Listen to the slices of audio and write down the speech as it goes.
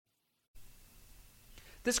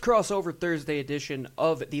This crossover Thursday edition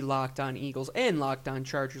of the Locked On Eagles and Locked On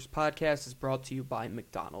Chargers podcast is brought to you by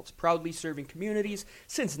McDonald's, proudly serving communities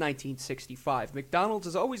since 1965. McDonald's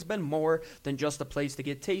has always been more than just a place to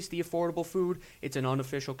get tasty, affordable food. It's an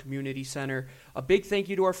unofficial community center. A big thank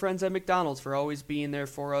you to our friends at McDonald's for always being there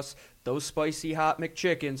for us. Those spicy hot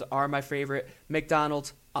McChickens are my favorite.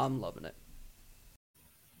 McDonald's, I'm loving it.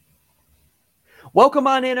 Welcome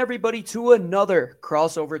on in, everybody, to another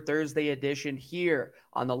crossover Thursday edition here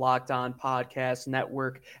on the Locked On Podcast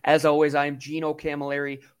Network. As always, I'm Gino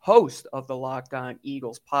Camilleri, host of the Locked On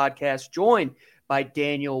Eagles podcast, joined by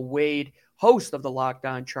Daniel Wade, host of the Locked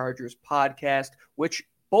On Chargers podcast, which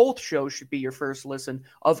both shows should be your first listen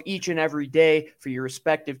of each and every day for your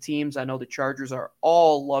respective teams. I know the Chargers are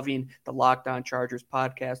all loving the Locked On Chargers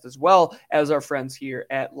podcast, as well as our friends here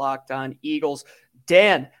at Locked On Eagles.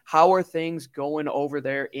 Dan, how are things going over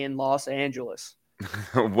there in Los Angeles?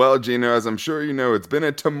 Well, Gino, as I'm sure you know, it's been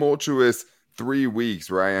a tumultuous 3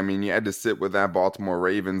 weeks, right? I mean, you had to sit with that Baltimore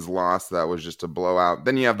Ravens loss. That was just a blowout.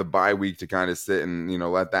 Then you have the bye week to kind of sit and,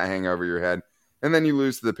 let that hang over your head. And then you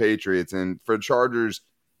lose to the Patriots. And for Chargers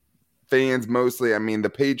fans mostly, I mean,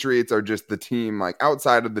 the Patriots are just the team, like,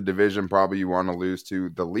 outside of the division, probably you want to lose to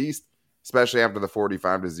the least, especially after the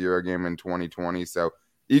 45-0 game in 2020. So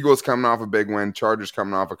Eagles coming off a big win, Chargers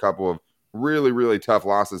coming off a couple of really, really tough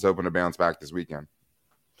losses, hoping to bounce back this weekend.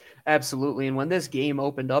 Absolutely. And when this game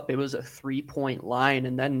opened up, it was a 3-point line,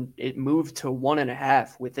 and then it moved to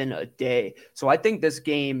 1.5 within a day. So I think this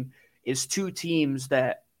game is two teams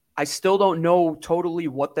that I still don't know totally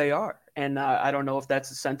what they are. And I don't know if that's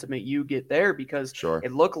the sentiment you get there, because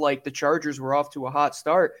It looked like the Chargers were off to a hot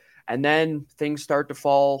start, and then things start to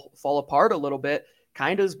fall apart a little bit.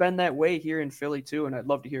 Kind of has been that way here in Philly too, and I'd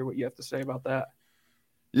love to hear what you have to say about that.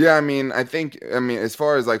 Yeah, I mean, as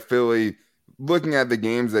far as like Philly, looking at the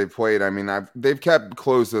games they've played, I mean, they've kept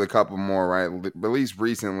close with a couple more, right? At least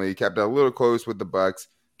recently, kept it a little close with the Bucs,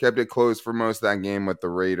 kept it close for most of that game with the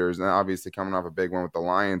Raiders, and obviously coming off a big one with the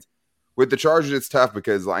Lions. With the Chargers, it's tough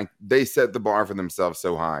because like they set the bar for themselves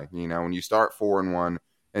so high. When you start 4-1,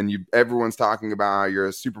 and everyone's talking about how you're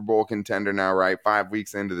a Super Bowl contender now, right? 5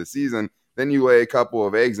 weeks into the season. Then you lay a couple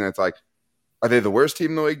of eggs, and it's like, are they the worst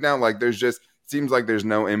team in the league now? Like, seems like there's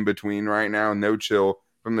no in between right now, no chill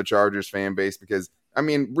from the Chargers fan base, because, I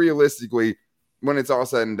mean, realistically, when it's all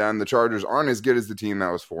said and done, the Chargers aren't as good as the team that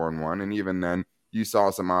was 4-1, and even then, you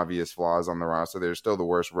saw some obvious flaws on the roster. They're still the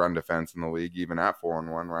worst run defense in the league, even at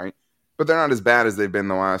 4-1, right? But they're not as bad as they've been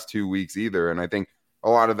the last 2 weeks either, and I think a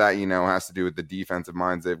lot of that, has to do with the defensive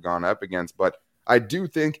minds they've gone up against. But I do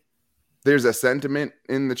think there's a sentiment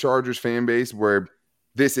in the Chargers fan base where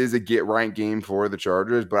this is a get-right game for the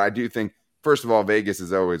Chargers, but I do think, first of all, Vegas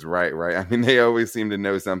is always right? I mean, they always seem to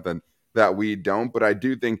know something that we don't, but I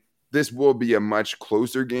do think this will be a much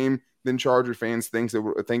closer game than Charger fans think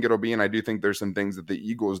it'll be, and I do think there's some things that the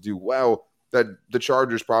Eagles do well that the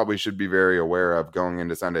Chargers probably should be very aware of going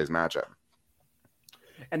into Sunday's matchup.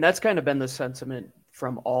 And that's kind of been the sentiment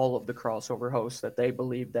from all of the crossover hosts, that they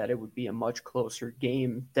believe that it would be a much closer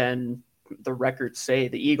game than the records say.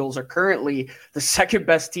 The Eagles are currently the second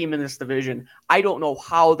best team in this division. I don't know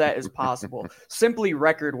how that is possible. Simply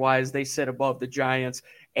record-wise, they sit above the Giants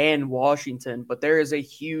and Washington, but there is a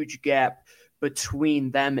huge gap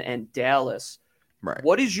between them and Dallas. Right.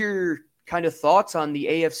 What is your kind of thoughts on the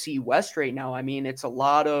AFC West right now? I mean, it's a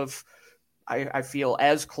lot of, I feel,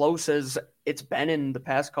 as close as it's been in the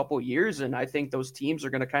past couple of years, and I think those teams are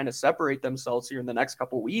going to kind of separate themselves here in the next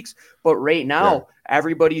couple of weeks. But right now,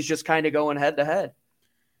 Everybody's just kind of going head to head.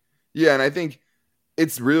 Yeah, and I think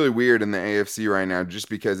it's really weird in the AFC right now, just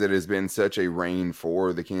because it has been such a reign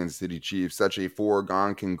for the Kansas City Chiefs, such a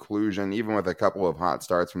foregone conclusion, even with a couple of hot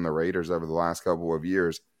starts from the Raiders over the last couple of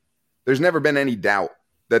years. There's never been any doubt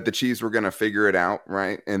that the Chiefs were going to figure it out,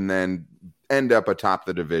 right? And then end up atop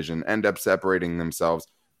the division, end up separating themselves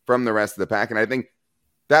from the rest of the pack. And I think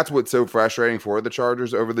that's what's so frustrating for the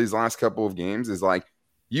Chargers over these last couple of games, is like,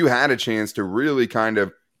 you had a chance to really kind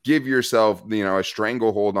of give yourself, a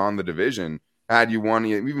stranglehold on the division. Had you won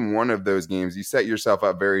even one of those games, you set yourself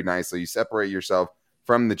up very nicely. You separate yourself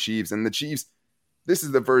from the Chiefs. And the Chiefs, this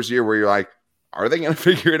is the first year where you're like, are they going to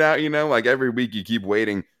figure it out? Like every week you keep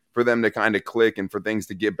waiting for them to kind of click and for things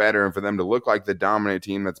to get better and for them to look like the dominant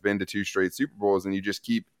team that's been to 2 straight Super Bowls. And you just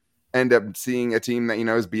end up seeing a team that,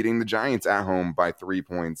 is beating the Giants at home by 3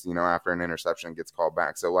 points, after an interception gets called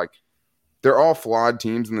back. So like, they're all flawed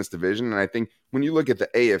teams in this division. And I think when you look at the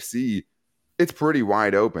AFC, it's pretty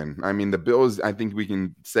wide open. I mean, the Bills, I think we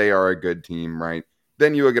can say, are a good team, right?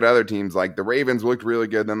 Then you look at other teams, like the Ravens looked really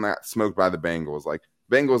good, then they got smoked by the Bengals. Like,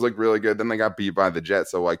 Bengals looked really good, then they got beat by the Jets.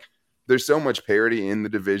 So, like, there's so much parity in the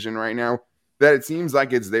division right now that it seems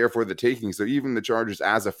like it's there for the taking. So even the Chargers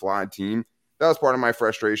as a flawed team, that was part of my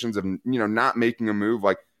frustrations of, not making a move.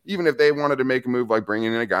 Like, even if they wanted to make a move like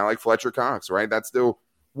bringing in a guy like Fletcher Cox, right? That still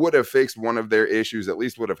would have fixed one of their issues, at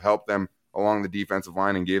least would have helped them along the defensive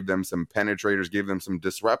line and gave them some penetrators, gave them some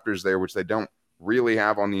disruptors there, which they don't really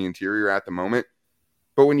have on the interior at the moment.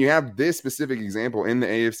 But when you have this specific example in the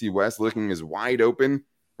AFC West looking as wide open,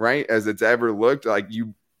 right, as it's ever looked, like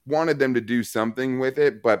you wanted them to do something with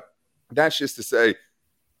it. But that's just to say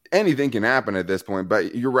anything can happen at this point.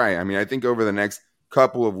 But you're right. I mean, I think over the next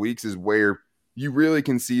couple of weeks is where you really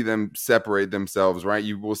can see them separate themselves, right?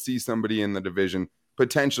 You will see somebody in the division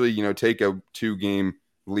potentially, take a 2-game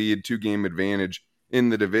lead, 2-game advantage in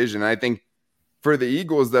the division. I think for the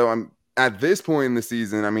Eagles, though, I'm at this point in the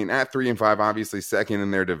season, I mean, at 3-5, obviously second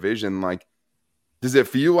in their division, like, does it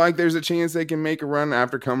feel like there's a chance they can make a run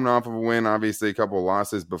after coming off of a win? Obviously, a couple of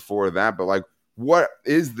losses before that, but like, what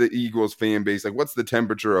is the Eagles fan base? Like, what's the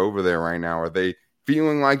temperature over there right now? Are they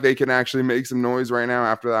feeling like they can actually make some noise right now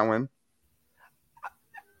after that win?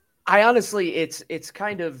 I honestly, it's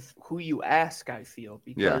kind of who you ask, I feel,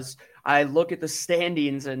 because I look at the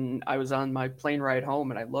standings and I was on my plane ride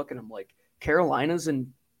home and I look and I'm like, Carolina's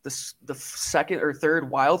in the second or third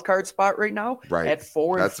wild card spot right now at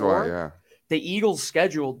 4-4. That's why, yeah. The Eagles'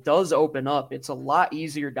 schedule does open up. It's a lot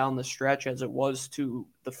easier down the stretch as it was to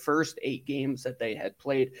the first 8 games that they had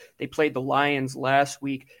played. They played the Lions last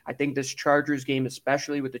week. I think this Chargers game,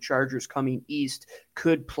 especially with the Chargers coming east,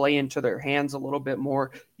 could play into their hands a little bit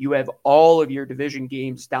more. You have all of your division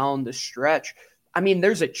games down the stretch. I mean,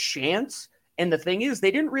 there's a chance. And the thing is,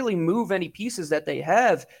 they didn't really move any pieces that they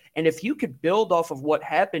have. And if you could build off of what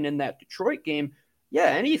happened in that Detroit game, yeah,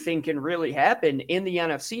 anything can really happen in the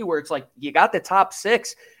NFC where it's like you got the top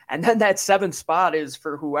 6 and then that 7th spot is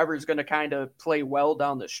for whoever's going to kind of play well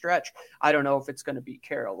down the stretch. I don't know if it's going to be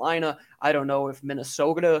Carolina. I don't know if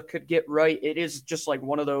Minnesota could get right. It is just like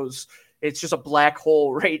one of those, it's just a black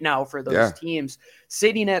hole right now for those teams.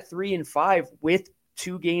 Sitting at 3-5 with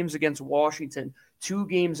 2 games against Washington, 2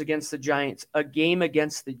 games against the Giants, a game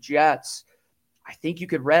against the Jets. I think you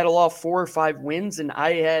could rattle off 4 or 5 wins, and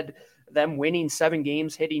I had them winning 7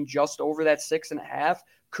 games, hitting just over that 6.5.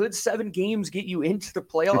 Could 7 games get you into the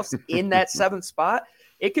playoffs in that 7th spot?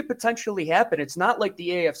 It could potentially happen. It's not like the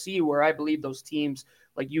AFC where I believe those teams,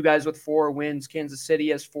 like you guys with 4 wins, Kansas City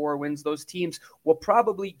has 4 wins, those teams will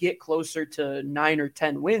probably get closer to 9 or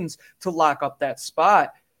 10 wins to lock up that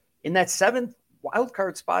spot. In that 7th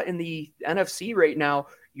wildcard spot in the NFC right now,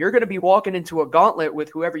 you're going to be walking into a gauntlet with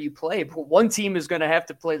whoever you play, but one team is going to have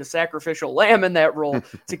to play the sacrificial lamb in that role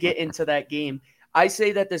to get into that game. I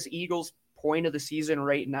say that this Eagles point of the season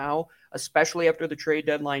right now, especially after the trade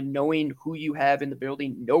deadline, knowing who you have in the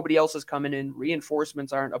building, nobody else is coming in,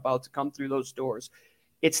 reinforcements aren't about to come through those doors.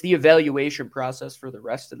 It's the evaluation process for the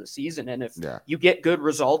rest of the season. And if you get good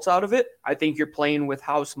results out of it, I think you're playing with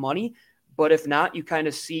house money. But if not, you kind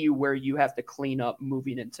of see where you have to clean up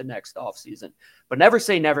moving into next offseason. But never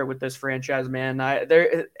say never with this franchise, man.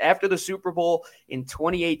 After the Super Bowl in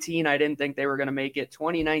 2018, I didn't think they were going to make it.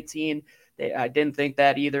 2019, I didn't think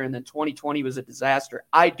that either. And then 2020 was a disaster.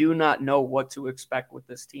 I do not know what to expect with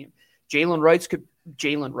this team. Jalen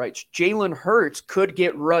Hurts could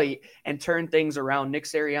get right and turn things around. Nick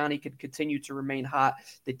Sirianni could continue to remain hot.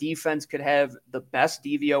 The defense could have the best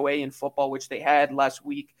DVOA in football, which they had last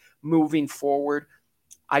week, moving forward.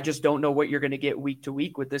 I just don't know what you're going to get week to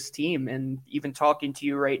week with this team. And even talking to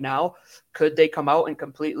you right now, could they come out and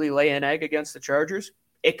completely lay an egg against the Chargers?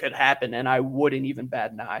 It could happen, and I wouldn't even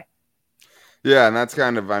bat an eye. Yeah, and that's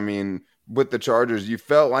kind of, I mean, with the Chargers, you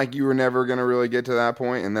felt like you were never going to really get to that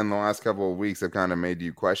point, and then the last couple of weeks have kind of made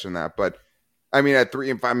you question that. But I mean, at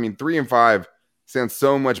 3-5, 3-5 sounds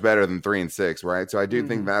so much better than 3-6, right? So I do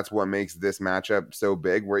think that's what makes this matchup so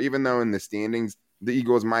big. Where even though in the standings the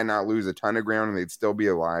Eagles might not lose a ton of ground and they'd still be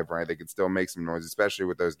alive, right? They could still make some noise, especially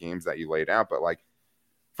with those games that you laid out. But like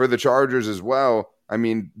for the Chargers as well, I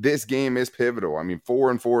mean, this game is pivotal. I mean,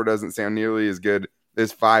 4-4 doesn't sound nearly as good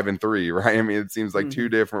as 5-3, right? I mean, it seems like 2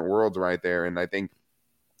 different worlds right there. And I think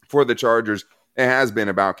for the Chargers, it has been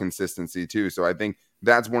about consistency too. So I think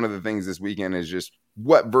that's one of the things this weekend is just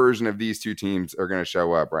what version of these 2 teams are going to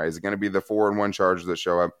show up, right? Is it going to be the 4-1 Chargers that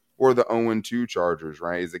show up or the 0-2 Chargers,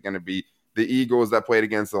 right? Is it going to be the Eagles that played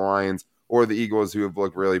against the Lions or the Eagles who have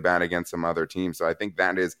looked really bad against some other teams? So I think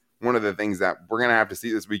that is one of the things that we're going to have to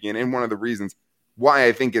see this weekend, and one of the reasons why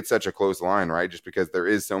I think it's such a close line, right? Just because there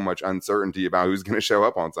is so much uncertainty about who's going to show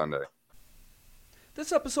up on Sunday.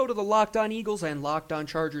 This episode of the Locked On Eagles and Locked On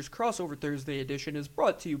Chargers Crossover Thursday edition is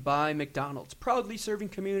brought to you by McDonald's, proudly serving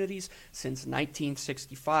communities since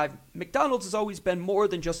 1965. McDonald's has always been more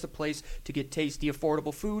than just a place to get tasty,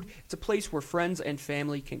 affordable food. It's a place where friends and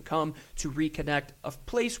family can come to reconnect, a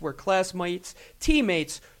place where classmates,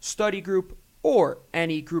 teammates, study group, or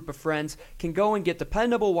any group of friends can go and get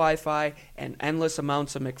dependable Wi-Fi and endless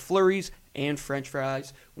amounts of McFlurries and French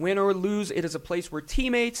fries. Win or lose, it is a place where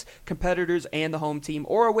teammates, competitors, and the home team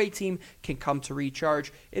or away team can come to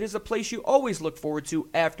recharge. It is a place you always look forward to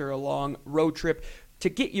after a long road trip to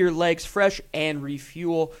get your legs fresh and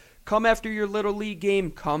refuel. Come after your Little League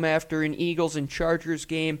game, come after an Eagles and Chargers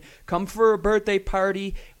game, come for a birthday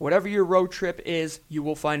party, whatever your road trip is, you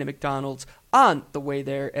will find a McDonald's on the way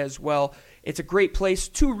there as well. It's a great place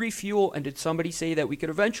to refuel, and did somebody say that we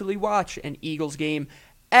could eventually watch an Eagles game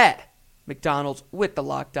at McDonald's with the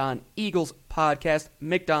Locked On Eagles podcast?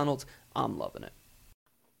 McDonald's, I'm loving it.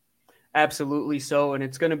 Absolutely so, and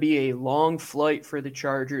it's going to be a long flight for the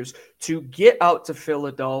Chargers to get out to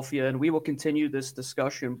Philadelphia, and we will continue this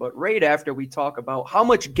discussion, but right after we talk about how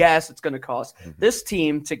much gas it's going to cost this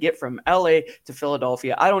team to get from LA to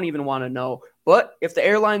Philadelphia. I don't even want to know, but if the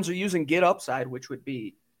airlines are using Get Upside, which would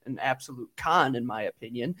be an absolute con in my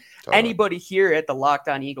opinion, anybody here at the Locked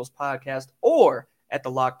On Eagles podcast or at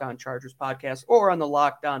the Locked On Chargers podcast or on the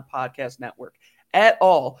Locked On Podcast Network at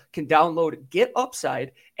all can download Get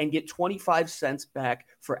Upside and get 25 cents back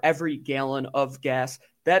for every gallon of gas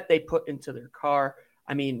that they put into their car.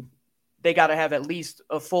 I mean, they got to have at least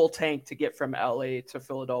a full tank to get from LA to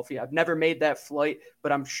Philadelphia. I've never made that flight,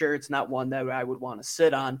 but I'm sure it's not one that I would want to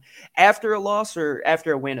sit on. After a loss or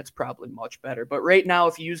after a win, it's probably much better. But right now,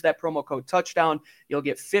 if you use that promo code touchdown, you'll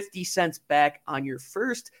get 50 cents back on your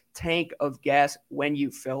first tank of gas when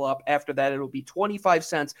you fill up. After that, it'll be 25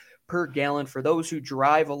 cents per gallon. For those who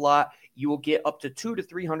drive a lot, you will get up to $200 to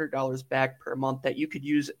 $300 back per month that you could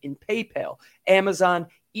use in PayPal, Amazon,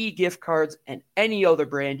 e-gift cards, and any other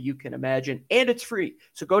brand you can imagine. And it's free.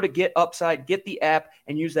 So go to Get Upside, get the app,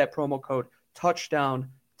 and use that promo code touchdown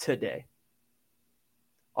today.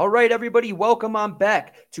 All right, everybody, welcome on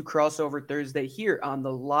back to Crossover Thursday here on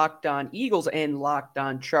the Locked On Eagles and Locked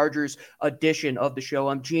On Chargers edition of the show.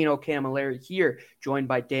 I'm Gino Camilleri here, joined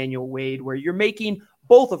by Daniel Wade, where you're making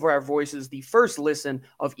both of our voices the first listen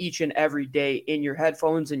of each and every day in your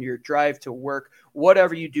headphones, in your drive to work,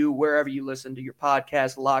 whatever you do, wherever you listen to your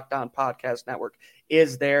podcast. Locked On Podcast Network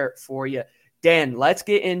is there for you. Dan, let's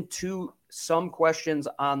get into some questions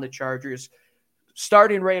on the Chargers.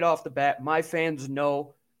 Starting right off the bat, my fans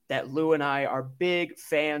know that Lou and I are big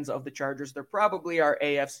fans of the Chargers. They're probably our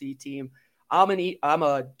AFC team. I'm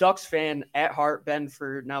a Ducks fan at heart, been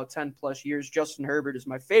for now 10 plus years. Justin Herbert is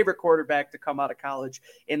my favorite quarterback to come out of college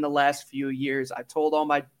in the last few years. I told all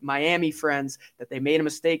my Miami friends that they made a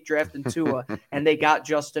mistake drafting Tua and they got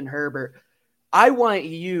Justin Herbert. I want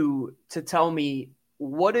you to tell me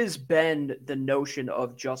what has been the notion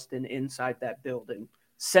of Justin inside that building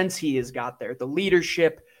since he has got there, the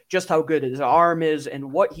leadership, just how good his arm is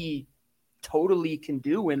and what he totally can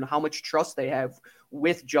do and how much trust they have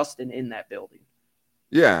with Justin in that building.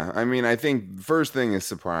 Yeah, I mean, I think the first thing is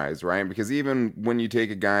surprise, right? Because even when you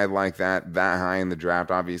take a guy like that high in the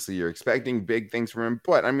draft, obviously you're expecting big things from him.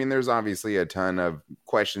 But I mean, there's obviously a ton of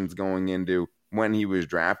questions going into when he was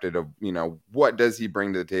drafted of, what does he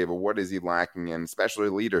bring to the table? What is he lacking in, especially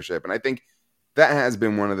leadership? And I think that has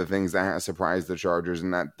been one of the things that has surprised the Chargers,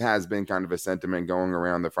 and that has been kind of a sentiment going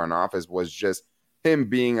around the front office, was just him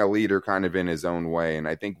being a leader kind of in his own way. And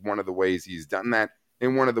I think one of the ways he's done that,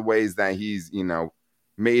 and one of the ways that he's,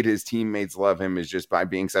 made his teammates love him, is just by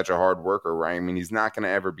being such a hard worker, right? I mean, he's not going to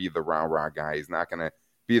ever be the rah-rah guy. He's not going to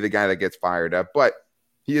be the guy that gets fired up, but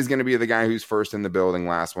he is going to be the guy who's first in the building,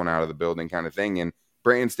 last one out of the building kind of thing. And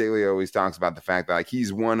Brandon Staley always talks about the fact that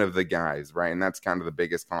he's one of the guys, right? And that's kind of the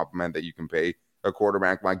biggest compliment that you can pay a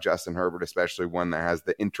quarterback like Justin Herbert, especially one that has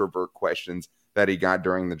the introvert questions that he got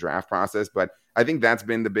during the draft process. But I think that's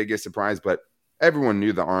been the biggest surprise. But everyone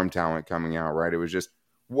knew the arm talent coming out, right? It was just,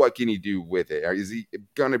 what can he do with it? Is he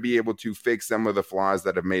going to be able to fix some of the flaws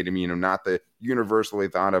that have made him, not the universally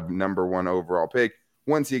thought of number one overall pick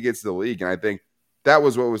once he gets to the league? And I think that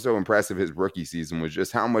was what was so impressive his rookie season, was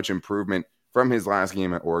just how much improvement from his last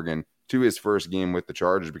game at Oregon to his first game with the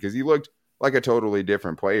Chargers, because he looked like a totally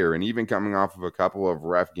different player. And even coming off of a couple of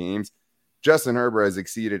rough games, Justin Herbert has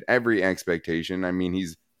exceeded every expectation. I mean,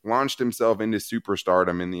 he's launched himself into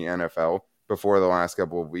superstardom in the NFL before the last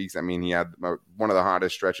couple of weeks. I mean, he had one of the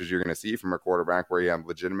hottest stretches you're going to see from a quarterback, where he had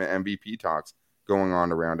legitimate MVP talks going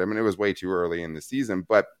on around him. And it was way too early in the season.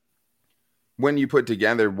 But when you put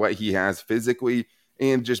together what he has physically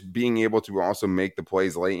and just being able to also make the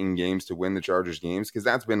plays late in games to win the Chargers games, because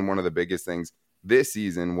that's been one of the biggest things this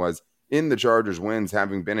season was in the Chargers wins,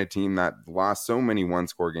 having been a team that lost so many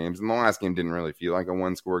one-score games. And the last game didn't really feel like a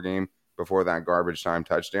one-score game before that garbage time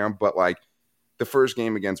touchdown. But like the first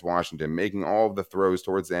game against Washington, making all of the throws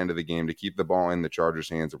towards the end of the game to keep the ball in the Chargers'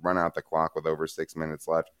 hands, run out the clock with over 6 minutes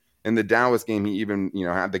left. In the Dallas game, he even,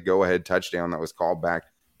 had the go-ahead touchdown that was called back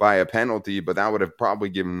by a penalty, but that would have probably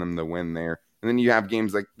given them the win there. And then you have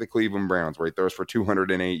games like the Cleveland Browns where he throws for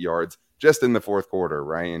 208 yards just in the fourth quarter,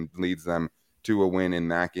 right? And leads them to a win in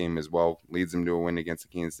that game as well, leads them to a win against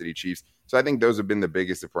the Kansas City Chiefs. So I think those have been the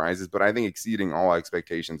biggest surprises, but I think exceeding all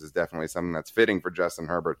expectations is definitely something that's fitting for Justin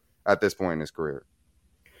Herbert at this point in his career.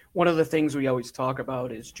 One of the things we always talk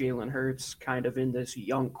about is Jalen Hurts kind of in this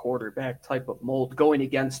young quarterback type of mold going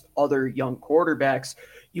against other young quarterbacks.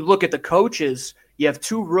 You look at the coaches, you have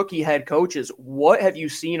 2 rookie head coaches. What have you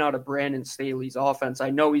seen out of Brandon Staley's offense?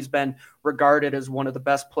 I know he's been regarded as one of the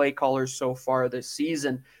best play callers so far this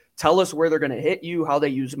season. Tell us where they're going to hit you, how they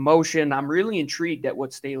use motion. I'm really intrigued at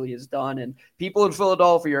what Staley has done, and people in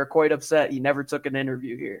Philadelphia are quite upset he never took an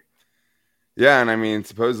interview here. Yeah, and I mean,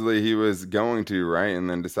 supposedly he was going to, right, and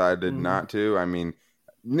then decided not to. I mean,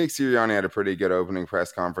 Nick Sirianni had a pretty good opening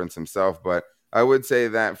press conference himself, but I would say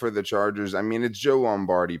that for the Chargers, I mean, it's Joe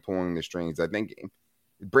Lombardi pulling the strings. I think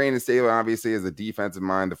Brandon Staley, obviously, is a defensive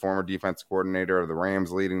mind, the former defensive coordinator of the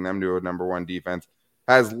Rams, leading them to a number 1 defense,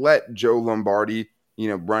 has let Joe Lombardi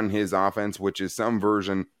run his offense, which is some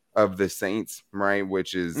version of the Saints, right?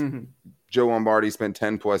 Which is Joe Lombardi spent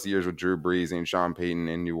 10 plus years with Drew Brees and Sean Payton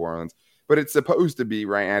in New Orleans. But it's supposed to be,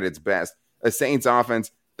 right, at its best, a Saints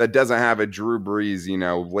offense that doesn't have a Drew Brees,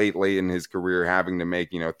 late in his career having to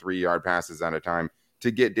make, 3-yard passes at a time to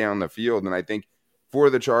get down the field. And I think for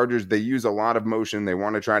the Chargers, they use a lot of motion. They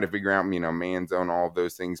want to try to figure out, man zone, all of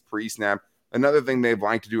those things pre-snap. Another thing they've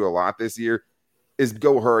liked to do a lot this year is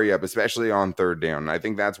go hurry up, especially on third down. And I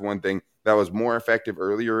think that's one thing that was more effective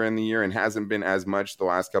earlier in the year and hasn't been as much the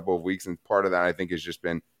last couple of weeks. And part of that, I think, has just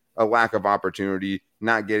been a lack of opportunity,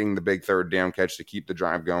 not getting the big third down catch to keep the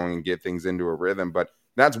drive going and get things into a rhythm. But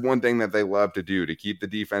that's one thing that they love to do, to keep the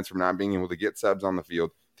defense from not being able to get subs on the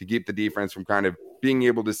field, to keep the defense from kind of being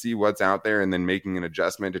able to see what's out there and then making an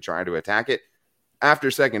adjustment to try to attack it.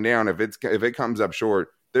 After second down, if it comes up short,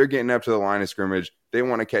 they're getting up to the line of scrimmage. They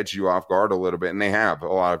want to catch you off guard a little bit, and they have a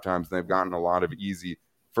lot of times. They've gotten a lot of easy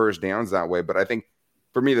first downs that way. But I think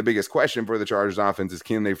for me, the biggest question for the Chargers offense is,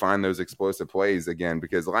 can they find those explosive plays again?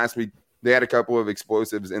 Because last week they had a couple of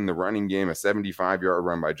explosives in the running game, a 75-yard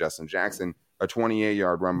run by Justin Jackson, a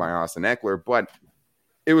 28-yard run by Austin Eckler. But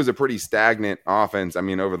it was a pretty stagnant offense, I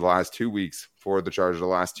mean, over the last 2 weeks for the Chargers, the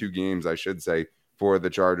last 2 games, I should say, for the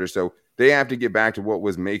Chargers. So they have to get back to what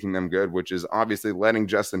was making them good, which is obviously letting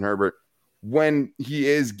Justin Herbert, when he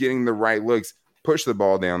is getting the right looks, push the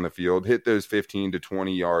ball down the field, hit those 15 to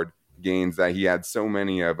 20-yard gains that he had so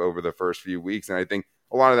many of over the first few weeks. And I think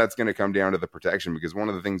a lot of that's going to come down to the protection, because one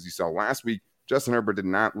of the things you saw last week, Justin Herbert did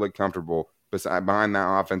not look comfortable behind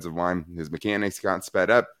that offensive line. His mechanics got sped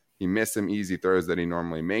up. He missed some easy throws that he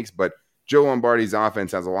normally makes. But Joe Lombardi's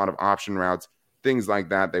offense has a lot of option routes, things like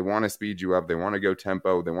that. They want to speed you up. They want to go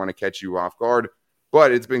tempo. They want to catch you off guard.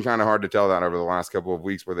 But it's been kind of hard to tell that over the last couple of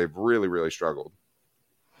weeks where they've really, really struggled.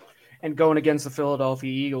 And going against the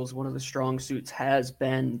Philadelphia Eagles, one of the strong suits has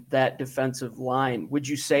been that defensive line. Would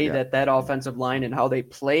you say that offensive line and how they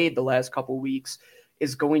played the last couple of weeks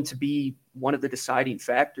is going to be one of the deciding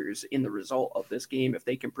factors in the result of this game, if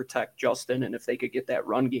they can protect Justin and if they could get that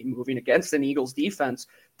run game moving against an Eagles defense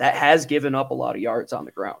that has given up a lot of yards on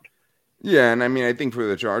the ground? Yeah, and I mean, I think for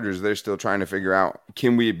the Chargers, they're still trying to figure out,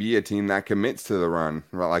 can we be a team that commits to the run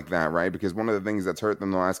like that, right? Because one of the things that's hurt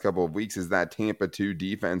them the last couple of weeks is that Tampa 2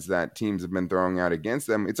 defense that teams have been throwing out against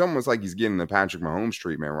them. It's almost like he's getting the Patrick Mahomes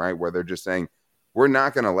treatment, right? Where they're just saying, we're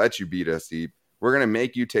not going to let you beat us deep. We're going to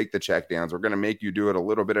make you take the checkdowns. We're going to make you do it a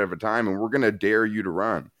little bit at a time, and we're going to dare you to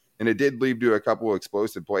run. And it did lead to a couple of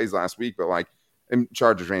explosive plays last week, but like, and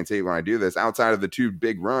Chargers fans hate when I do this, outside of the 2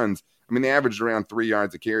 big runs, I mean, they averaged around 3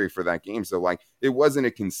 yards a carry for that game. So, like, it wasn't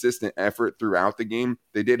a consistent effort throughout the game.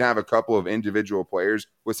 They did have a couple of individual players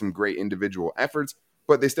with some great individual efforts,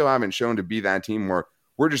 but they still haven't shown to be that team where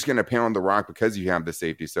we're just going to pound the rock because you have the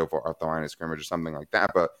safety so far off the line of scrimmage or something like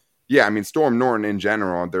that. But, yeah, I mean, Storm Norton in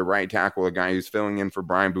general, their right tackle, a guy who's filling in for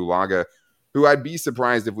Brian Bulaga, who I'd be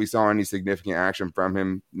surprised if we saw any significant action from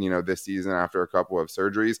him, this season after a couple of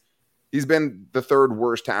surgeries. He's been the 3rd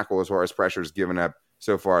worst tackle as far as pressures given up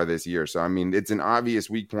so far this year. So, I mean, it's an obvious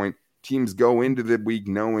weak point. Teams go into the week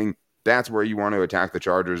knowing that's where you want to attack the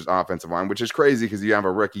Chargers offensive line, which is crazy because you have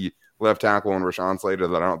a rookie left tackle in Rashawn Slater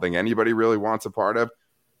that I don't think anybody really wants a part of.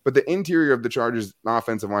 But the interior of the Chargers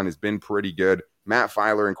offensive line has been pretty good. Matt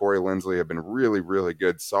Filer and Corey Linsley have been really, really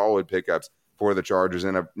good, solid pickups for the Chargers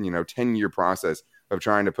in a 10-year process of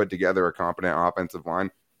trying to put together a competent offensive line.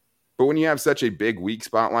 But when you have such a big weak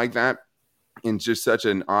spot like that, in just such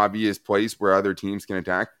an obvious place where other teams can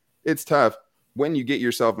attack, it's tough when you get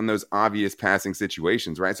yourself in those obvious passing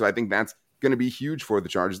situations, right? So I think that's going to be huge for the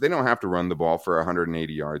Chargers. They don't have to run the ball for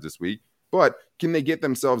 180 yards this week, but can they get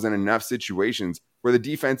themselves in enough situations where the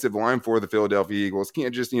defensive line for the Philadelphia Eagles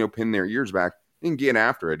can't just, pin their ears back and get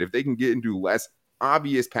after it? If they can get into less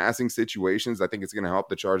obvious passing situations, I think it's going to help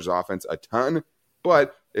the Chargers offense a ton.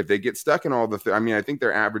 But if they get stuck in all the, I think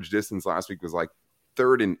their average distance last week was like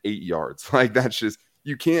 3rd and 8 yards. Like that's just,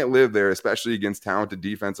 you can't live there, especially against talented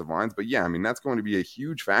defensive lines. But yeah, that's going to be a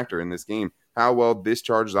huge factor in this game, how well this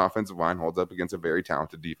Chargers offensive line holds up against a very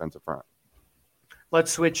talented defensive front.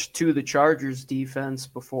 Let's switch to the Chargers defense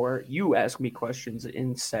before you ask me questions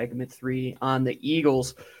in segment 3 on the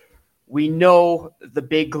Eagles. We know the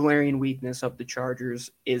big glaring weakness of the Chargers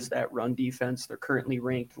is that run defense. They're currently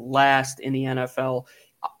ranked last in the NFL,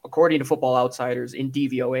 according to Football Outsiders, in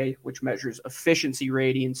DVOA, which measures efficiency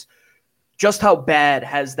ratings. Just how bad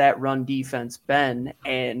has that run defense been?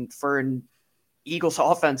 And for an Eagles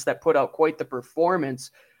offense that put out quite the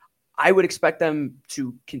performance, I would expect them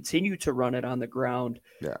to continue to run it on the ground.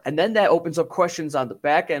 Yeah. And then that opens up questions on the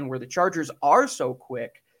back end where the Chargers are so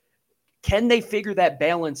quick. Can they figure that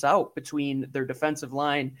balance out between their defensive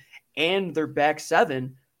line and their back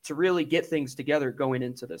seven to really get things together going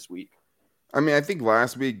into this week? I think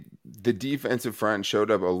last week the defensive front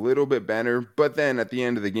showed up a little bit better, but then at the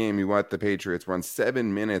end of the game, you let the Patriots run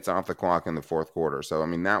 7 minutes off the clock in the fourth quarter. So,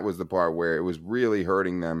 that was the part where it was really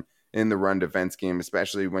hurting them in the run defense game,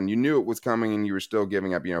 especially when you knew it was coming and you were still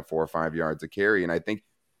giving up, 4 or 5 yards a carry. And I think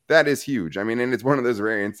that is huge. And it's one of those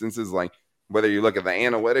rare instances, like whether you look at the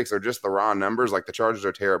analytics or just the raw numbers, like the Chargers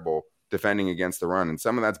are terrible defending against the run. And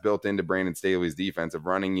some of that's built into Brandon Staley's defense of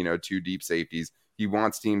running, 2 deep safeties. He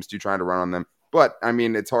wants teams to try to run on them. But,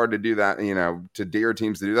 it's hard to do that, to dare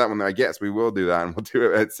teams to do that when they're like, yes, we will do that. And we'll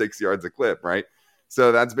do it at 6 yards a clip, right?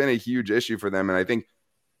 So that's been a huge issue for them. And I think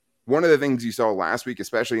one of the things you saw last week,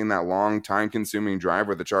 especially in that long time-consuming drive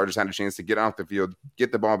where the Chargers had a chance to get off the field,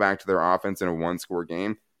 get the ball back to their offense in a one-score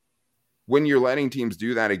game, when you're letting teams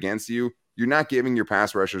do that against you, you're not giving your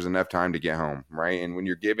pass rushers enough time to get home, right? And when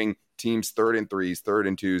you're giving teams 3rd and 3s, 3rd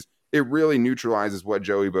and 2s, it really neutralizes what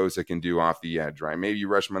Joey Bosa can do off the edge, right? Maybe you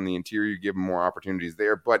rush him on the interior, you give him more opportunities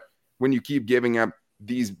there. But when you keep giving up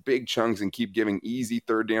these big chunks and keep giving easy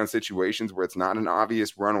 3rd down situations where it's not an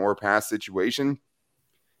obvious run or pass situation,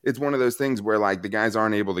 it's one of those things where like the guys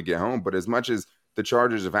aren't able to get home. But as much as the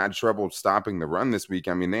Chargers have had trouble stopping the run this week,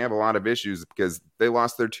 they have a lot of issues because they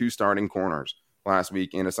lost their 2 starting corners last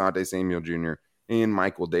week in Asante Samuel Jr. and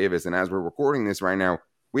Michael Davis. And as we're recording this right now,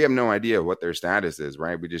 we have no idea what their status is,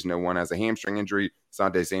 right? We just know one has a hamstring injury.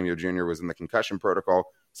 Asante Samuel Jr. was in the concussion protocol.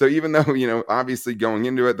 So even though, obviously going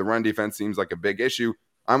into it, the run defense seems like a big issue,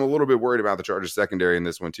 I'm a little bit worried about the Chargers secondary in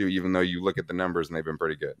this one too, even though you look at the numbers and they've been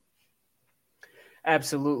pretty good.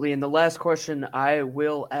 Absolutely. And the last question I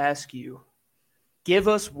will ask you, give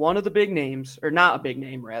us one of the big names, or not a big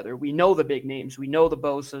name, rather. We know the big names. We know the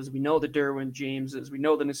Bosas. We know the Derwin Jameses. We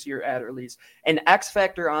know the Nasir Adderleys. An X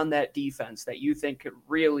factor on that defense that you think could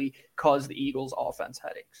really cause the Eagles' offense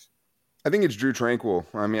headaches. I think it's Drue Tranquill.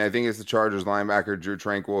 I think it's the Chargers linebacker, Drue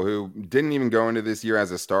Tranquill, who didn't even go into this year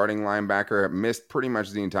as a starting linebacker, missed pretty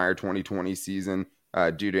much the entire 2020 season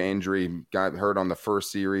due to injury, got hurt on the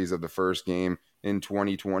first series of the first game in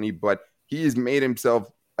 2020, but he has made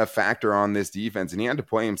himself a factor on this defense, and he had to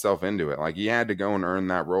play himself into it. Like, he had to go and earn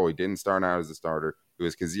that role. He didn't start out as a starter. It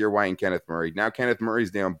was Kazir White and Kenneth Murray. Now Kenneth Murray's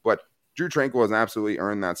down, but Drue Tranquill has absolutely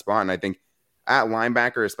earned that spot, and I think at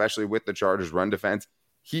linebacker, especially with the Chargers run defense,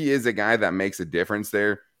 he is a guy that makes a difference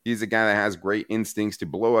there. He's a guy that has great instincts to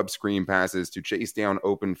blow up screen passes, to chase down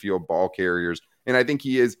open field ball carriers, and I think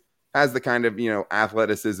he has the kind of,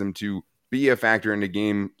 athleticism to be a factor in a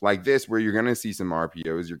game like this where you're going to see some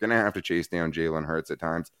RPOs. You're going to have to chase down Jalen Hurts at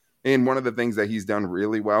times. And one of the things that he's done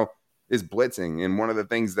really well is blitzing. And one of the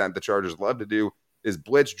things that the Chargers love to do is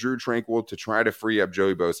blitz Drue Tranquill to try to free up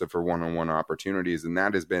Joey Bosa for one-on-one opportunities. And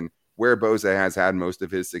that has been where Bosa has had most of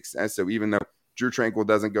his success. So even though Drue Tranquill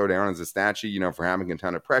doesn't go down as a stat sheet, for having a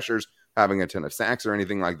ton of pressures, having a ton of sacks or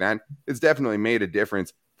anything like that, it's definitely made a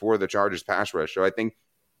difference for the Chargers pass rush. So I think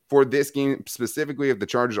for this game specifically, if the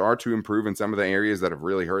Chargers are to improve in some of the areas that have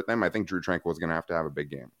really hurt them, I think Drue Tranquill is going to have a big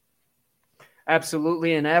game.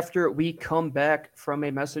 Absolutely. And after we come back from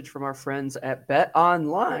a message from our friends at Bet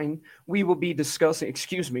Online, we will be discussing,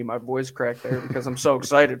 excuse me, my voice cracked there because I'm so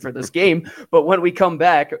excited for this game. But when we come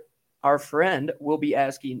back, our friend will be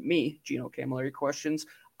asking me, Gino Camilleri, questions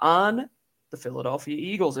on the Philadelphia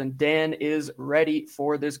Eagles. And Dan is ready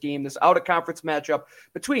for this game, this out of conference matchup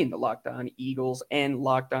between the Locked On Eagles and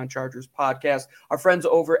Locked On Chargers podcast. Our friends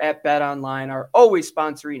over at Bet Online are always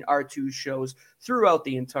sponsoring our two shows throughout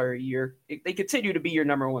the entire year. They continue to be your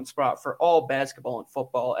number one spot for all basketball and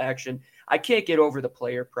football action. I can't get over the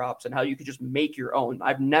player props and how you can just make your own.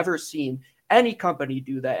 I've never seen any company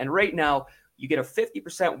do that. And right now, you get a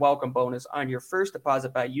 50% welcome bonus on your first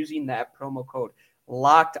deposit by using that promo code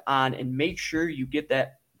Locked On, and make sure you get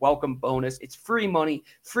that welcome bonus. It's free money,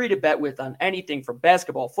 free to bet with on anything from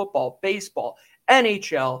basketball, football, baseball,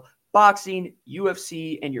 NHL, boxing,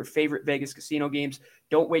 UFC, and your favorite Vegas casino games.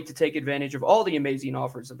 Don't wait to take advantage of all the amazing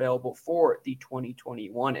offers available for the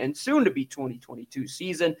 2021 and soon to be 2022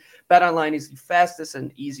 season. BetOnline is the fastest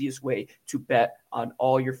and easiest way to bet on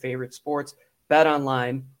all your favorite sports.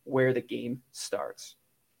 BetOnline, where the game starts.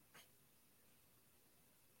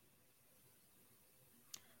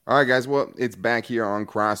 All right, guys. Well, it's back here on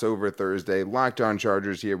Crossover Thursday. Locked On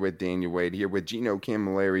Chargers here with Daniel Wade, here with Gino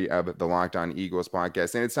Camilleri of the Locked On Eagles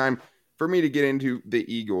podcast. And it's time for me to get into the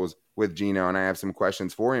Eagles with Gino. And I have some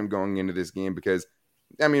questions for him going into this game because,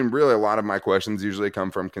 I mean, really a lot of my questions usually come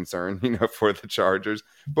from concern, for the Chargers.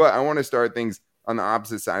 But I want to start things on the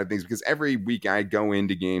opposite side of things because every week I go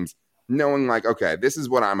into games knowing like, okay, this is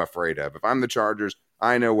what I'm afraid of. If I'm the Chargers,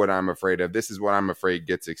 I know what I'm afraid of. This is what I'm afraid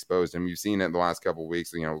gets exposed. And we've seen it the last couple of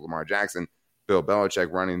weeks, Lamar Jackson, Bill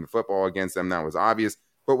Belichick running the football against them. That was obvious.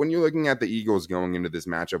 But when you're looking at the Eagles going into this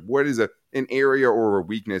matchup, what is an area or a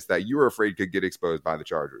weakness that you're afraid could get exposed by the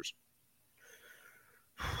Chargers?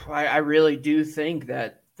 I really do think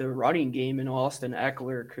that the running game in Austin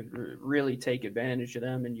Eckler could really take advantage of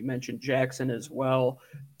them. And you mentioned Jackson as well.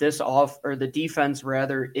 The defense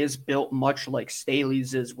rather is built much like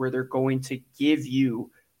Staley's is, where they're going to give you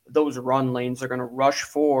those run lanes. They're going to rush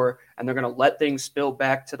for, and they're going to let things spill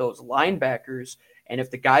back to those linebackers. And if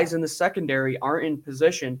the guys in the secondary aren't in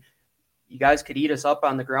position, you guys could eat us up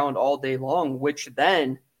on the ground all day long, which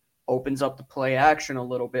then opens up the play action a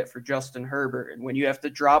little bit for Justin Herbert. And when you have to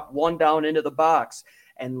drop one down into the box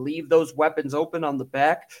and leave those weapons open on the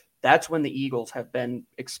back, that's when the Eagles have been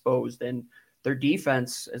exposed. And their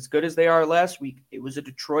defense, as good as they are last week, it was a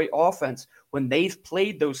Detroit offense. When they've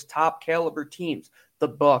played those top caliber teams, the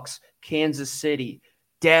Bucs, Kansas City,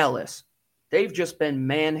 Dallas, they've just been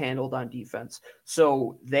manhandled on defense.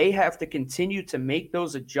 So they have to continue to make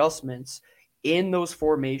those adjustments in those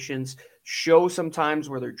formations, show sometimes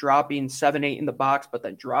where they're dropping 7-8 in the box, but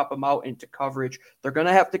then drop them out into coverage. They're going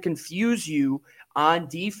to have to confuse you on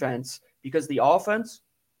defense because the offense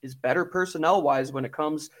is better personnel-wise when it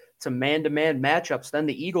comes to man-to-man matchups than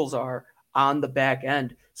the Eagles are on the back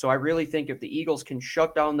end. So I really think if the Eagles can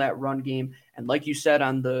shut down that run game, and like you said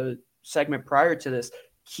on the segment prior to this,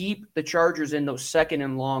 keep the Chargers in those second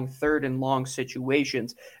and long, third and long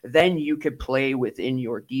situations, then you could play within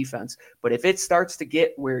your defense. But if it starts to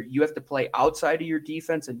get where you have to play outside of your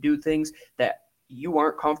defense and do things that you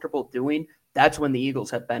aren't comfortable doing, that's when the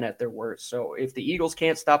Eagles have been at their worst. So if the Eagles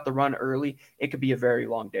can't stop the run early, it could be a very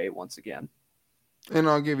long day once again. And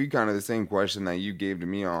I'll give you kind of the same question that you gave to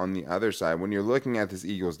me on the other side. When you're looking at this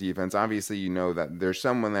Eagles defense, obviously you know that there's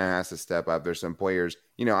someone that has to step up. There's some players,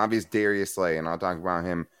 obvious Darius Slay, and I'll talk about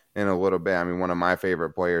him in a little bit. I mean, one of my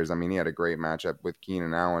favorite players. I mean, he had a great matchup with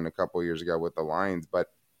Keenan Allen a couple years ago with the Lions. But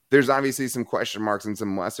there's obviously some question marks and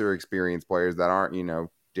some lesser experienced players that aren't,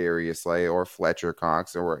 Darius Slay or Fletcher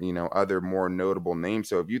Cox or, other more notable names.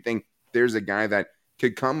 So if you think there's a guy that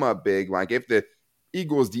could come up big, like if the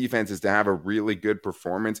Eagles defense is to have a really good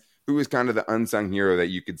performance, who is kind of the unsung hero that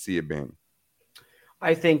you could see it being?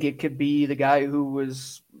 I think it could be the guy who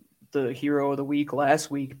was the hero of the week last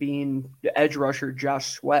week, being the edge rusher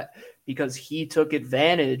Josh Sweat, because he took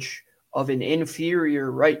advantage of an inferior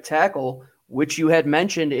right tackle, which you had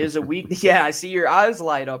mentioned is a weak. Yeah, I see your eyes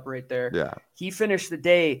light up right there. Yeah. He finished the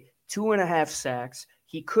day 2.5 sacks.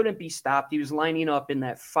 He couldn't be stopped. He was lining up in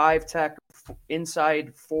that 5-tech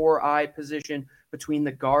inside 4-eye position between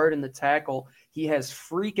the guard and the tackle. He has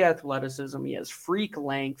freak athleticism. He has freak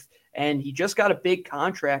length, and he just got a big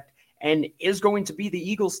contract and is going to be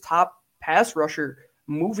the Eagles' top pass rusher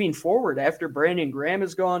moving forward after Brandon Graham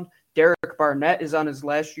is gone. Derek Barnett is on his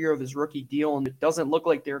last year of his rookie deal, and it doesn't look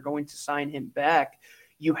like they're going to sign him back.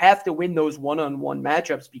 You have to win those one-on-one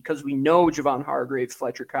matchups because we know Javon Hargrave,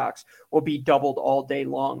 Fletcher Cox will be doubled all day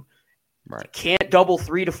long. Right. You can't double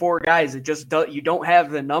 3 to 4 guys. It just you don't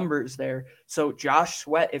have the numbers there. So Josh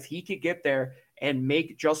Sweat, if he could get there and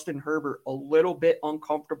make Justin Herbert a little bit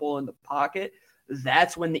uncomfortable in the pocket,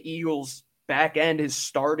 that's when the Eagles' back end has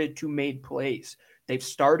started to make plays. They've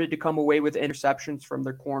started to come away with interceptions from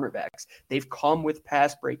their cornerbacks. They've come with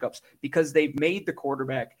pass breakups because they've made the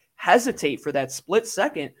quarterback hesitate for that split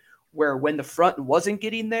second where when the front wasn't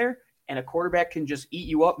getting there and a quarterback can just eat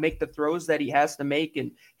you up, make the throws that he has to make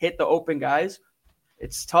and hit the open guys,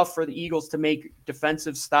 it's tough for the Eagles to make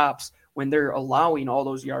defensive stops when they're allowing all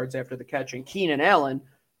those yards after the catch. And Keenan Allen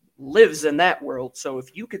lives in that world. So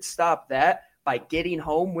if you could stop that by getting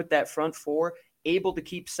home with that front four, able to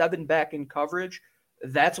keep 7 back in coverage,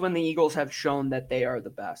 that's when the Eagles have shown that they are the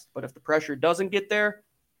best. But if the pressure doesn't get there,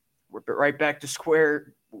 we're right back to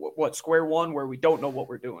square one, where we don't know what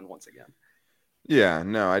we're doing once again. Yeah,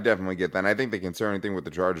 no, I definitely get that. And I think the concerning thing with the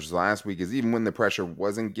Chargers last week is even when the pressure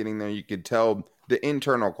wasn't getting there, you could tell the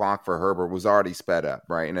internal clock for Herbert was already sped up,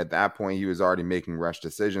 right? And at that point, he was already making rush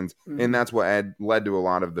decisions. Mm-hmm. And that's what led to a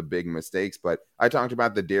lot of the big mistakes. But I talked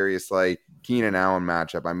about the Darius Slay, Keenan Allen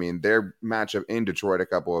matchup. I mean, their matchup in Detroit a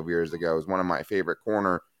couple of years ago is one of my favorite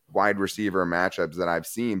corner wide receiver matchups that I've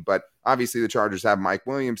seen. But obviously the Chargers have Mike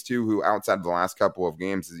Williams too, who outside of the last couple of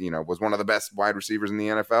games, was one of the best wide receivers in the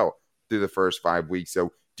NFL through the first 5 weeks.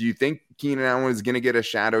 So do you think Keenan Allen is going to get a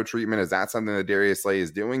shadow treatment? Is that something that Darius Slay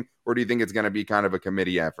is doing? Or do you think it's going to be kind of a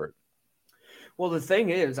committee effort? Well, the thing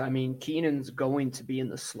is, I mean, Keenan's going to be in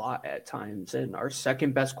the slot at times, and our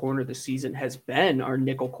second best corner this season has been our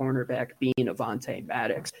nickel cornerback being Avonte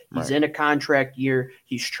Maddox. He's in a contract year.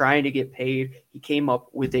 He's trying to get paid. He came up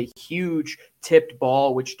with a huge tipped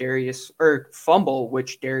ball, fumble,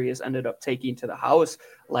 which Darius ended up taking to the house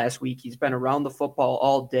last week. He's been around the football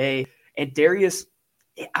all day, and Darius,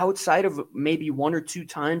 outside of maybe 1 or 2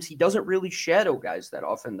 times, he doesn't really shadow guys that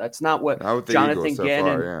often. That's not what Jonathan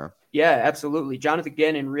Gannon. Yeah, absolutely. Jonathan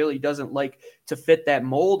Gannon really doesn't like to fit that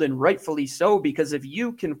mold, and rightfully so, because if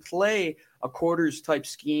you can play a quarters type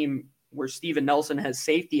scheme where Steven Nelson has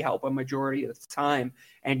safety help a majority of the time,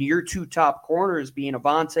 and your 2 top corners being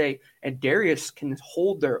Avonte and Darius can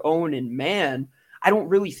hold their own in man, I don't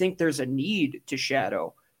really think there's a need to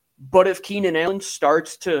shadow. But if Keenan Allen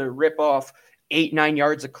starts to rip off 8-9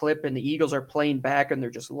 yards a clip and the Eagles are playing back and they're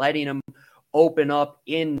just letting him open up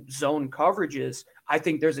in zone coverages, I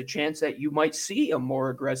think there's a chance that you might see a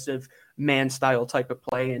more aggressive man style type of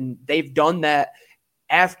play. And they've done that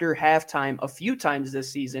after halftime a few times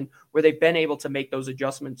this season where they've been able to make those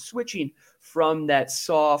adjustments, switching from that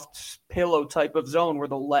soft pillow type of zone where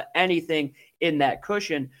they'll let anything in that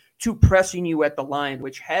cushion to pressing you at the line,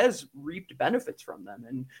 which has reaped benefits from them.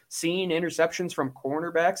 And seeing interceptions from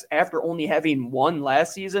cornerbacks after only having 1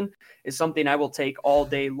 last season is something I will take all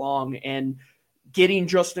day long. And getting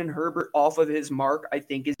Justin Herbert off of his mark, I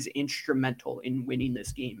think, is instrumental in winning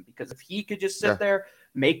this game, because if he could just sit there,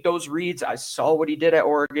 make those reads. I saw what he did at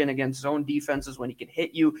Oregon against zone defenses when he could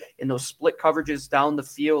hit you in those split coverages down the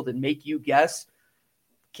field and make you guess.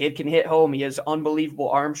 Kid can hit home. He has unbelievable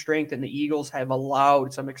arm strength, and the Eagles have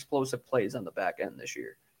allowed some explosive plays on the back end this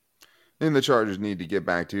year. And the Chargers need to get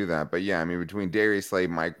back to that. But yeah, I mean, between Darius Slay,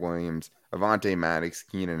 Mike Williams, Avonte Maddox,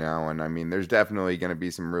 Keenan Allen, I mean, there's definitely going to be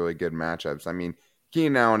some really good matchups. I mean,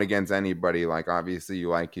 Keenan Allen against anybody, like, obviously you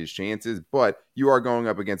like his chances, but you are going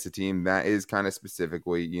up against a team that is kind of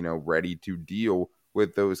specifically, ready to deal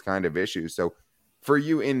with those kind of issues. So for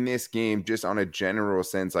you in this game, just on a general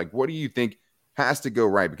sense, like, what do you think has to go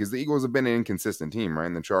right? Because the Eagles have been an inconsistent team, right?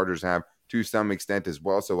 And the Chargers have to some extent as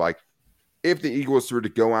well. So, like, if the Eagles were to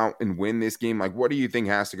go out and win this game, like, what do you think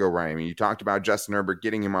has to go right? I mean, you talked about Justin Herbert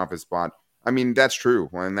getting him off his spot. I mean, that's true,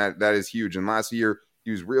 and that is huge. And last year, he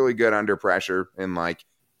was really good under pressure, and, like,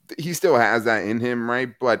 he still has that in him, right?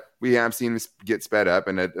 But we have seen him get sped up,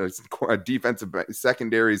 and a defensive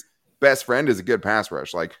secondary's best friend is a good pass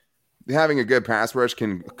rush. Like, having a good pass rush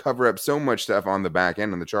can cover up so much stuff on the back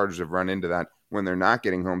end, and the Chargers have run into that when they're not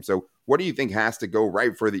getting home. So what do you think has to go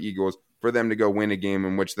right for the Eagles for them to go win a game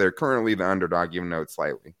in which they're currently the underdog, even though it's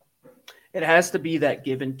slightly? It has to be that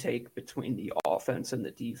give and take between the offense and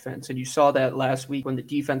the defense. And you saw that last week when the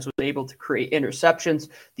defense was able to create interceptions,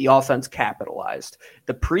 the offense capitalized.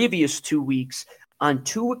 The previous 2 weeks, on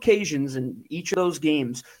 2 occasions in each of those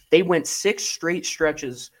games, they went 6 straight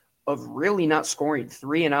stretches of really not scoring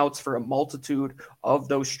 3 and outs for a multitude of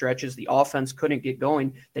those stretches. The offense couldn't get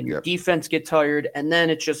going. Then your defense get tired, and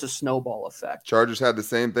then it's just a snowball effect. Chargers had the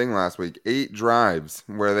same thing last week. 8 drives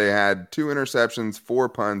where they had 2 interceptions, 4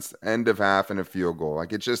 punts, end of half, and a field goal.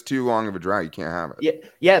 Like, it's just too long of a drive. You can't have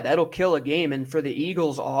it. Yeah, that'll kill a game. And for the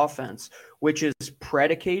Eagles offense, which is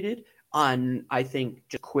predicated on, I think,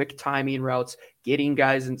 just quick timing routes, getting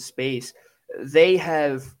guys in space. They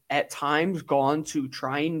have at times gone to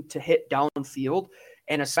trying to hit downfield,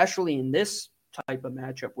 and especially in this type of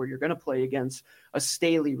matchup where you're going to play against a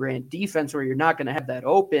Staley ran defense where you're not going to have that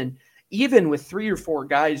open, even with 3 or 4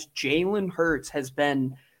 guys, Jalen Hurts has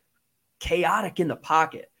been chaotic in the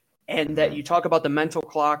pocket. And that you talk about the mental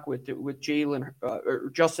clock with Jalen or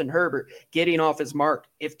Justin Herbert getting off his mark.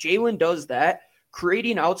 If Jalen does that,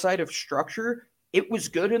 creating outside of structure, it was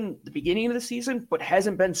good in the beginning of the season, but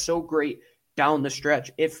hasn't been so great down the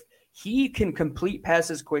stretch. If he can complete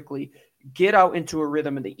passes quickly, get out into a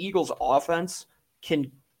rhythm, and the Eagles offense can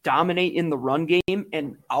dominate in the run game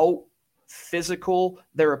and out physical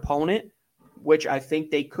their opponent, which I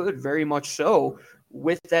think they could very much so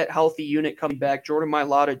with that healthy unit coming back. Jordan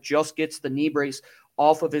Mailata just gets the knee brace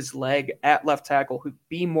off of his leg at left tackle. He'll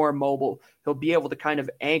be more mobile. He'll be able to kind of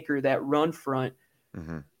anchor that run front.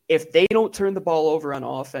 Mm-hmm. If they don't turn the ball over on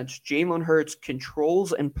offense, Jalen Hurts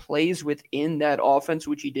controls and plays within that offense,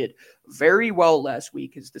 which he did very well last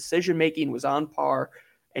week. His decision-making was on par,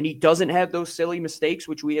 and he doesn't have those silly mistakes,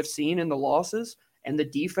 which we have seen in the losses, and the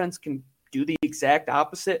defense can do the exact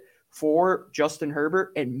opposite for Justin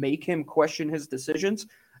Herbert and make him question his decisions.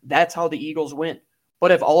 That's how the Eagles win.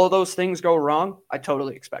 But if all of those things go wrong, I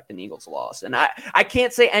totally expect an Eagles loss. And I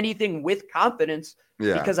can't say anything with confidence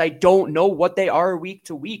because I don't know what they are week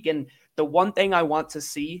to week. And the one thing I want to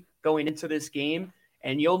see going into this game,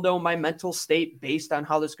 and you'll know my mental state based on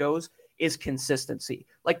how this goes, is consistency.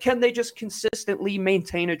 Like, can they just consistently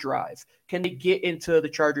maintain a drive? Can they get into the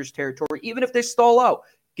Chargers territory? Even if they stall out,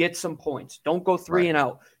 get some points. Don't go 3 and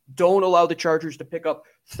out. Don't allow the Chargers to pick up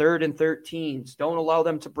 3rd and 13s. Don't allow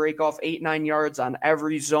them to break off 8-9 yards on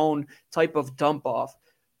every zone type of dump off.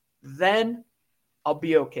 Then I'll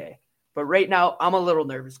be okay. But right now, I'm a little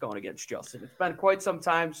nervous going against Justin. It's been quite some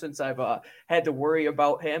time since I've had to worry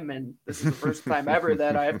about him, and this is the first time ever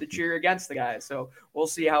that I have to cheer against the guy. So we'll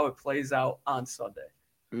see how it plays out on Sunday.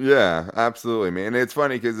 Yeah, absolutely, man. It's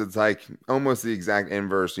funny because it's like almost the exact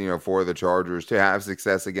inverse, for the Chargers to have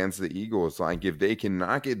success against the Eagles. Like, if they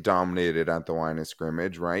cannot get dominated at the line of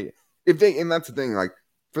scrimmage, right? And that's the thing, like,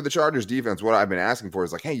 for the Chargers defense, what I've been asking for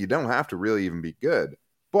is like, hey, you don't have to really even be good,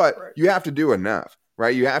 but you have to do enough,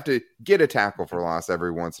 right? You have to get a tackle for loss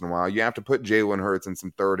every once in a while. You have to put Jalen Hurts in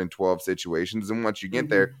some 3rd and 12 situations. And once you get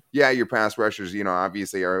there, your pass rushers,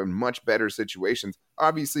 obviously are in much better situations.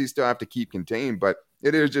 Obviously, you still have to keep contained, but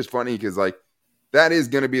it is just funny because, like, that is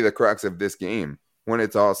going to be the crux of this game when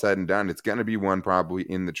it's all said and done. It's going to be one probably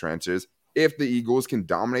in the trenches. If the Eagles can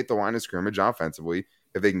dominate the line of scrimmage offensively,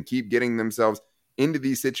 if they can keep getting themselves into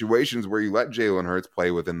these situations where you let Jalen Hurts play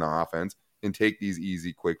within the offense and take these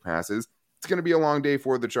easy, quick passes, it's going to be a long day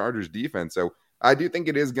for the Chargers defense. So I do think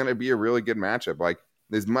it is going to be a really good matchup. Like,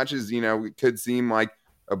 as much as, it could seem like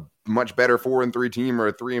a much better 4-3 team or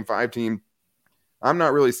a 3-5 team, I'm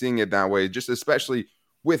not really seeing it that way, just especially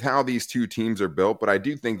with how these two teams are built. But I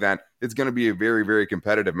do think that it's going to be a very, very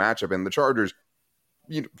competitive matchup. And the Chargers,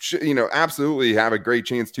 absolutely have a great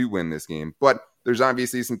chance to win this game. But there's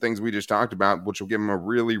obviously some things we just talked about, which will give them a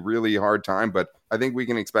really, really hard time. But I think we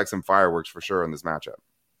can expect some fireworks for sure in this matchup.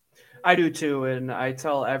 I do too, and I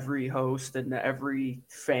tell every host and every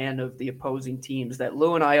fan of the opposing teams that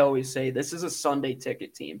Lou and I always say this is a Sunday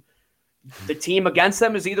ticket team. The team against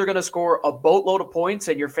them is either going to score a boatload of points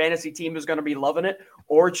and your fantasy team is going to be loving it,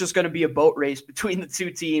 or it's just going to be a boat race between the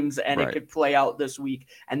two teams, and it could play out this week.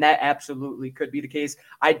 And that absolutely could be the case.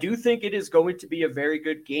 I do think it is going to be a very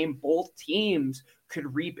good game. Both teams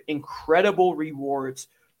could reap incredible rewards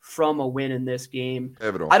from a win in this game.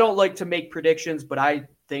 I don't like to make predictions, but I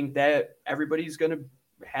think that everybody's going to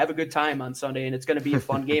have a good time on Sunday, and it's going to be a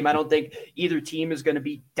fun game. I don't think either team is going to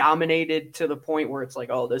be dominated to the point where it's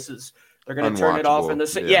like, oh, they're going to turn it off in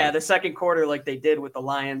the second quarter like they did with the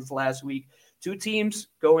Lions last week. Two teams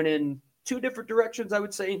going in two different directions, I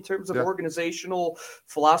would say, in terms of organizational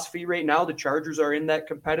philosophy right now. The Chargers are in that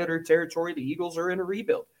competitor territory. The Eagles are in a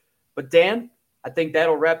rebuild. But, Dan, I think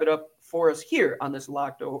that'll wrap it up for us here on this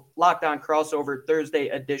Locked On Crossover Thursday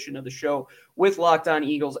edition of the show with Locked On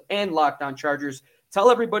Eagles and Locked On Chargers.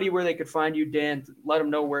 Tell everybody where they could find you, Dan. Let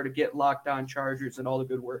them know where to get Locked On Chargers and all the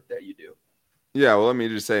good work that you do. Yeah, well, let me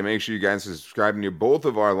just say, make sure you guys are subscribing to both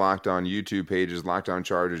of our Locked On YouTube pages, Locked On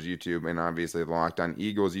Chargers YouTube, and obviously the Locked On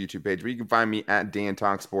Eagles YouTube page. But you can find me at Dan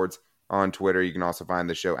Talk Sports on Twitter. You can also find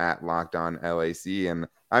the show at Locked On LAC. And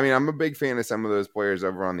I mean, I'm a big fan of some of those players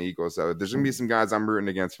over on the Eagles. So there's going to be some guys I'm rooting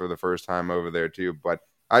against for the first time over there too. But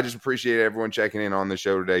I just appreciate everyone checking in on the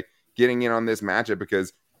show today, getting in on this matchup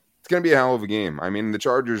because it's going to be a hell of a game. I mean, the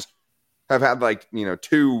Chargers have had like,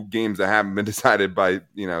 2 games that haven't been decided by,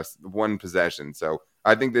 one possession. So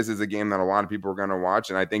I think this is a game that a lot of people are going to watch.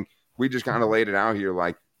 And I think we just kind of laid it out here.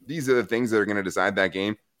 Like, these are the things that are going to decide that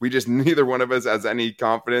game. We just, neither one of us has any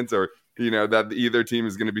confidence or, that either team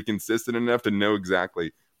is going to be consistent enough to know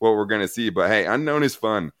exactly what we're going to see. But hey, unknown is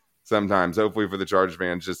fun sometimes. Hopefully for the Chargers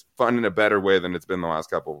fans, just fun in a better way than it's been the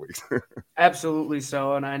last couple of weeks. Absolutely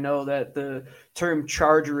so. And I know that the term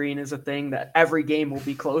chargering is a thing that every game will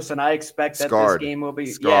be close. And I expect that this game will be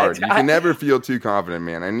scarred. You can never feel too confident,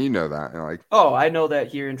 man. And you know that. I know that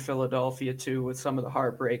here in Philadelphia too, with some of the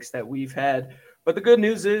heartbreaks that we've had. But the good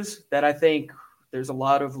news is that I think there's a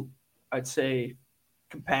lot of, I'd say,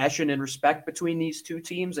 compassion and respect between these two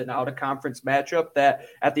teams, and out of conference matchup that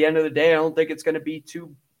at the end of the day, I don't think it's going to be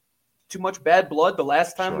too much bad blood. The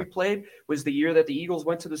last time we played was the year that the Eagles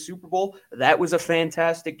went to the Super Bowl. That was a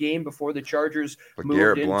fantastic game before the Chargers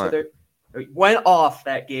went off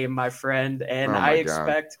that game, my friend. And I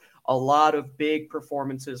expect a lot of big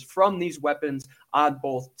performances from these weapons on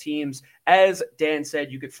both teams. As Dan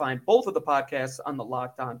said, you could find both of the podcasts on the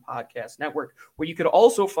Locked On Podcast Network, where you could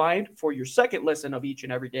also find, for your second listen of each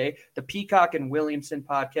and every day, the Peacock and Williamson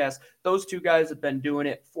podcast. Those two guys have been doing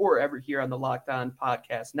it forever here on the Locked On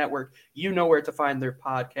Podcast Network. You know where to find their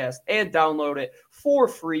podcast and download it for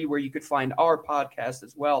free, where you could find our podcast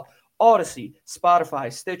as well. Odyssey,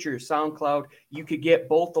 Spotify, Stitcher, SoundCloud. You could get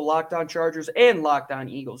both the Locked On Chargers and Locked On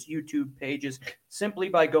Eagles YouTube pages simply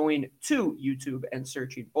by going to YouTube and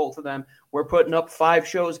searching both of them. We're putting up 5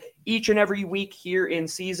 shows each and every week here in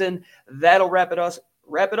season. That'll wrap it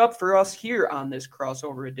up for us here on this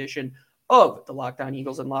crossover edition of the Locked On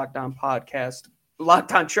Eagles and Locked On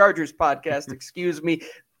Chargers podcast, excuse me.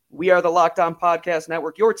 We are the Locked On Podcast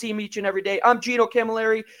Network, your team each and every day. I'm Gino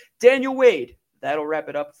Camilleri, Daniel Wade. That'll wrap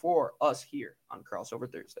it up for us here on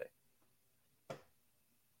Crossover Thursday.